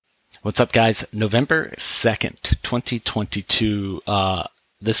What's up, guys? November 2nd, 2022.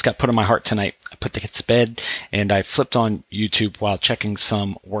 This got put on my heart tonight. I put the kids to bed and I flipped on YouTube while checking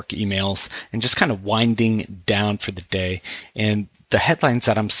some work emails and just kind of winding down for the day. And the headlines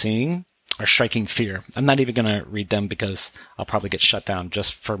that I'm seeing are striking fear. I'm not even going to read them because I'll probably get shut down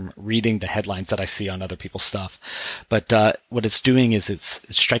just from reading the headlines that I see on other people's stuff. But what it's doing is it's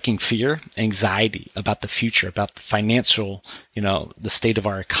striking fear, anxiety about the future, about the financial, the state of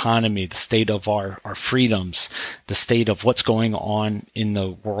our economy, the state of our freedoms, the state of what's going on in the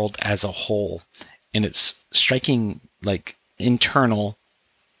world as a whole. And it's striking like internal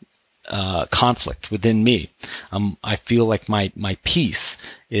conflict within me. I feel like my peace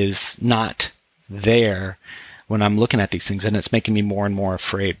is not there when I'm looking at these things, and it's making me more and more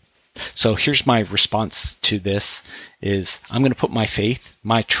afraid. So here's my response to this is I'm going to put my faith,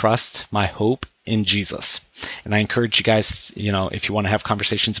 my trust, my hope in Jesus. And I encourage you guys, if you want to have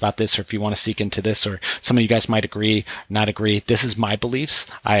conversations about this, or if you want to seek into this, or some of you guys might agree, not agree. This is my beliefs.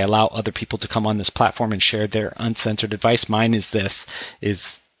 I allow other people to come on this platform and share their uncensored advice. Mine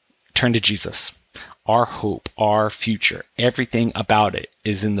is turn to Jesus. Our hope, our future, everything about it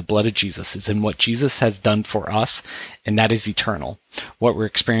is in the blood of Jesus, is in what Jesus has done for us, and that is eternal. What we're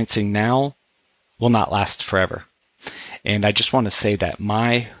experiencing now will not last forever. And I just want to say that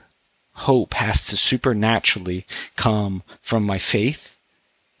my hope has to supernaturally come from my faith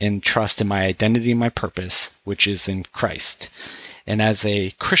and trust in my identity and my purpose, which is in Christ. And as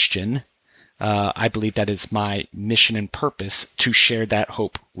a Christian, I believe that is my mission and purpose to share that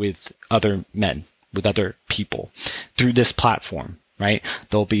hope with other men, with other people through this platform, right?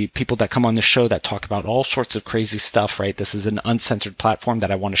 There'll be people that come on the show that talk about all sorts of crazy stuff, right? This is an uncensored platform that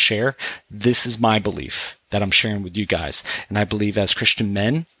I want to share. This is my belief that I'm sharing with you guys. And I believe as Christian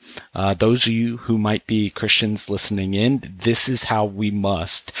men, those of you who might be Christians listening in, this is how we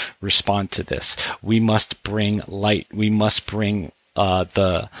must respond to this. We must bring light. We must bring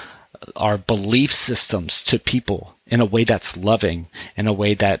our belief systems to people in a way that's loving, in a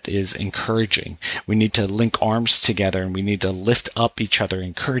way that is encouraging. We need to link arms together, and we need to lift up each other,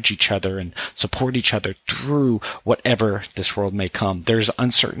 encourage each other, and support each other through whatever this world may come. There's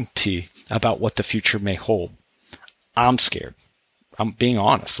uncertainty about what the future may hold. I'm scared. I'm being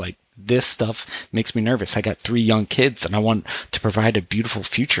honest. Like, this stuff makes me nervous. I got 3 young kids and I want to provide a beautiful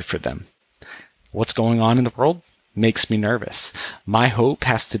future for them. What's going on in the world makes me nervous. My hope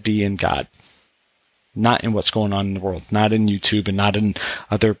has to be in God, not in what's going on in the world, not in YouTube and not in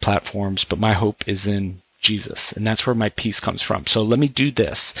other platforms, but my hope is in Jesus. And that's where my peace comes from. So let me do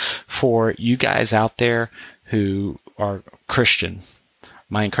this for you guys out there who are Christian.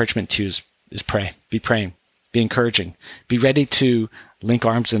 My encouragement to you is pray, be praying, be encouraging, be ready to link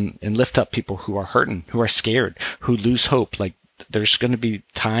arms and lift up people who are hurting, who are scared, who lose hope. Like, there's going to be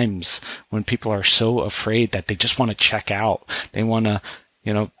times when people are so afraid that they just want to check out. They want to,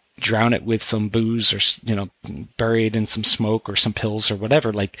 drown it with some booze, or, bury it in some smoke or some pills or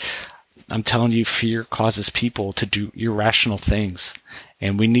whatever. Like, I'm telling you, fear causes people to do irrational things,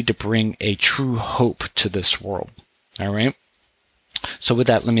 and we need to bring a true hope to this world. All right. So with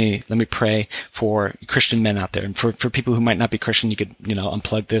that, let me pray for Christian men out there. And for people who might not be Christian, you could,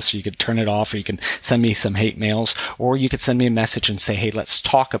 unplug this, or you could turn it off, or you can send me some hate mails, or you could send me a message and say, hey, let's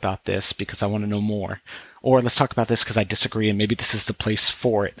talk about this because I want to know more. Or let's talk about this because I disagree, and maybe this is the place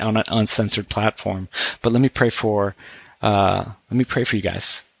for it on an uncensored platform. But let me pray for you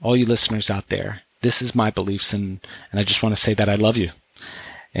guys, all you listeners out there. This is my beliefs, and I just want to say that I love you.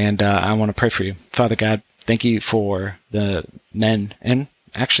 And I want to pray for you. Father God, thank you for the men and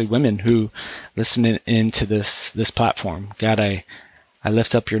actually women who listen into this platform. God, I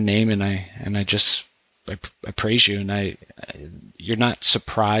lift up your name, and I praise you, and you're not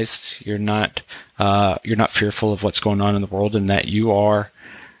surprised. You're not fearful of what's going on in the world, and that you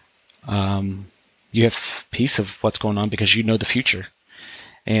have peace of what's going on because you know the future.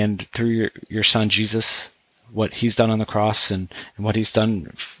 And through your son, Jesus, what he's done on the cross and what he's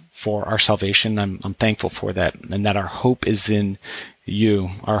done for our salvation, I'm thankful for that, and that our hope is in you.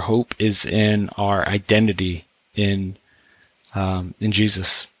 Our hope is in our identity in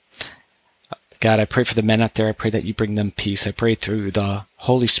Jesus. God, I pray for the men out there. I pray that you bring them peace. I pray through the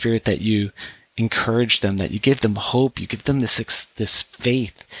Holy Spirit that you encourage them, that you give them hope. You give them this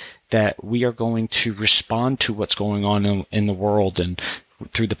faith that we are going to respond to what's going on in the world, and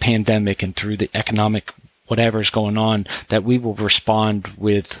through the pandemic and through the economic whatever's going on, that we will respond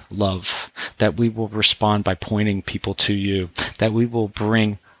with love, that we will respond by pointing people to you, that we will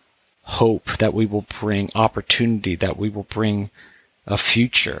bring hope, that we will bring opportunity, that we will bring a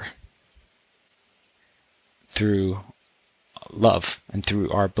future through love and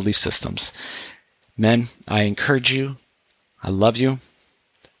through our belief systems. Men, I encourage you. I love you.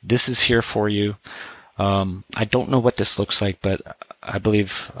 This is here for you. I don't know what this looks like, but I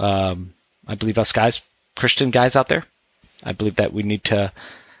believe us guys, Christian guys out there, I believe that we need to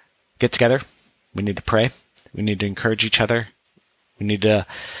get together. We need to pray. We need to encourage each other. We need to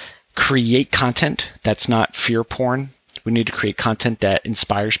create content that's not fear porn. We need to create content that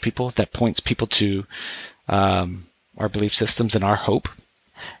inspires people, that points people to our belief systems and our hope.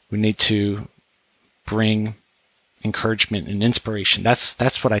 We need to bring encouragement and inspiration.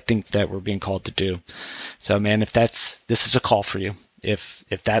 That's what I think that we're being called to do. So, man, this is a call for you. If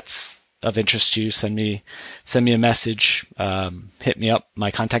that's of interest to you, send me a message. Hit me up.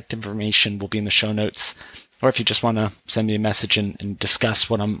 My contact information will be in the show notes. Or if you just want to send me a message and discuss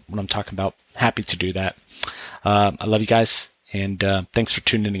what I'm talking about, happy to do that. I love you guys, and thanks for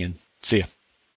tuning in. See ya.